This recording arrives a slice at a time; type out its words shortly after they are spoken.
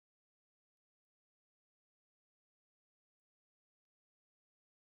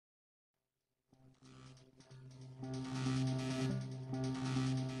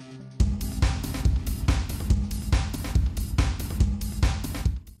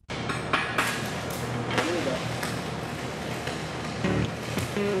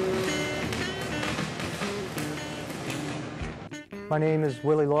My name is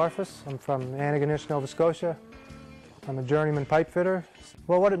Willie Lorfus. I'm from Antigonish, Nova Scotia. I'm a journeyman pipe fitter.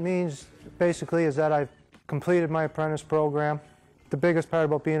 Well, what it means basically is that I've completed my apprentice program. The biggest part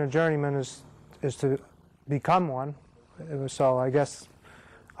about being a journeyman is to become one. So I guess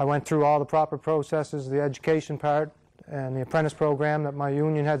I went through all the proper processes, the education part and the apprentice program that my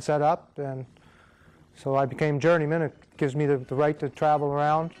union had set up, and so I became journeyman. It gives me the right to travel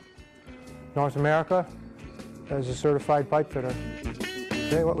around North America as a certified pipe fitter.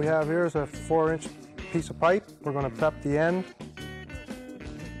 Okay, what we have here is a 4-inch piece of pipe. We're going to prep the end.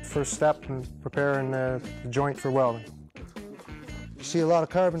 First step in preparing the joint for welding. You see a lot of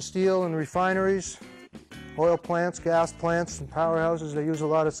carbon steel in refineries, oil plants, gas plants, and powerhouses. They use a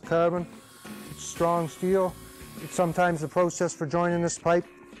lot of carbon. It's strong steel. Sometimes the process for joining this pipe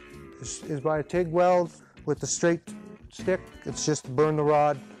is by a TIG weld with the straight stick. It's just to burn the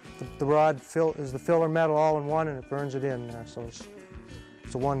rod. The rod is the filler metal all in one, and it burns it in there. So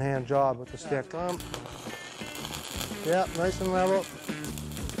it's a one-hand job with the stick. Yeah, nice and level.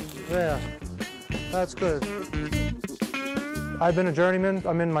 Yeah, that's good. I've been a journeyman.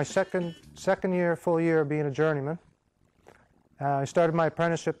 I'm in my second full year of being a journeyman. I started my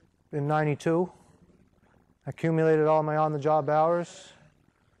apprenticeship in '92. Accumulated all my on-the-job hours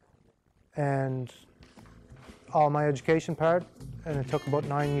and all my education part, and it took about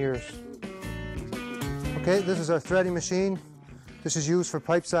 9 years. Okay, this is our threading machine. This is used for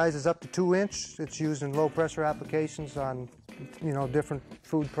pipe sizes up to 2-inch. It's used in low-pressure applications on, different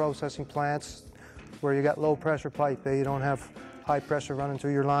food processing plants where you got low-pressure pipe. You don't have high pressure running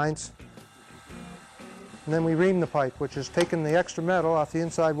through your lines. And then we ream the pipe, which is taking the extra metal off the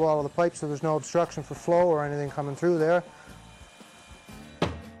inside wall of the pipe so there's no obstruction for flow or anything coming through there.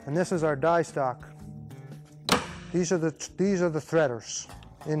 And this is our die stock. These are the threaders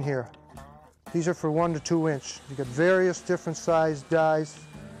in here. These are for 1 to 2 inch. You get various different sized dies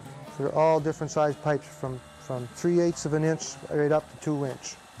for all different sized pipes from 3/8 of an inch right up to 2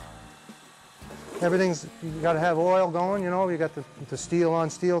 inch. You got to have oil going, you got the steel on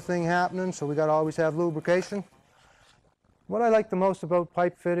steel thing happening, so we got to always have lubrication. What I like the most about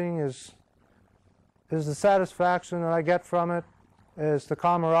pipe fitting is the satisfaction that I get from it, is the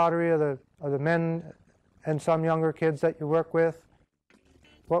camaraderie of the men and some younger kids that you work with.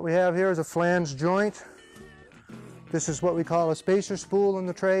 What we have here is a flange joint. This is what we call a spacer spool in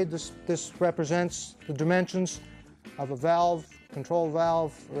the trade. This represents the dimensions of a valve, control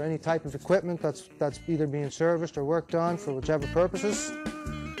valve, or any type of equipment that's either being serviced or worked on for whichever purposes.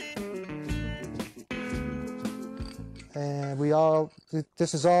 And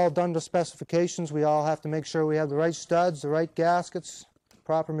this is all done to specifications. We all have to make sure we have the right studs, the right gaskets,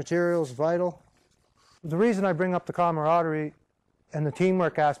 proper materials, vital. The reason I bring up the camaraderie and the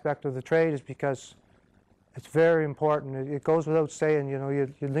teamwork aspect of the trade is because it's very important. It goes without saying,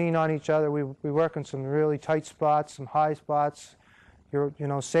 you lean on each other. We work in some really tight spots, some high spots.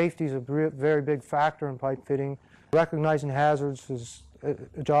 Safety is a very big factor in pipe fitting. Recognizing hazards,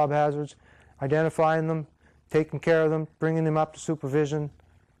 job hazards, identifying them, taking care of them, bringing them up to supervision,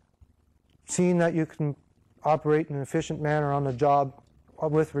 seeing that you can operate in an efficient manner on the job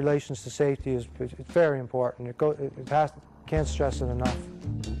with relations to safety is very important. Can't stress it enough.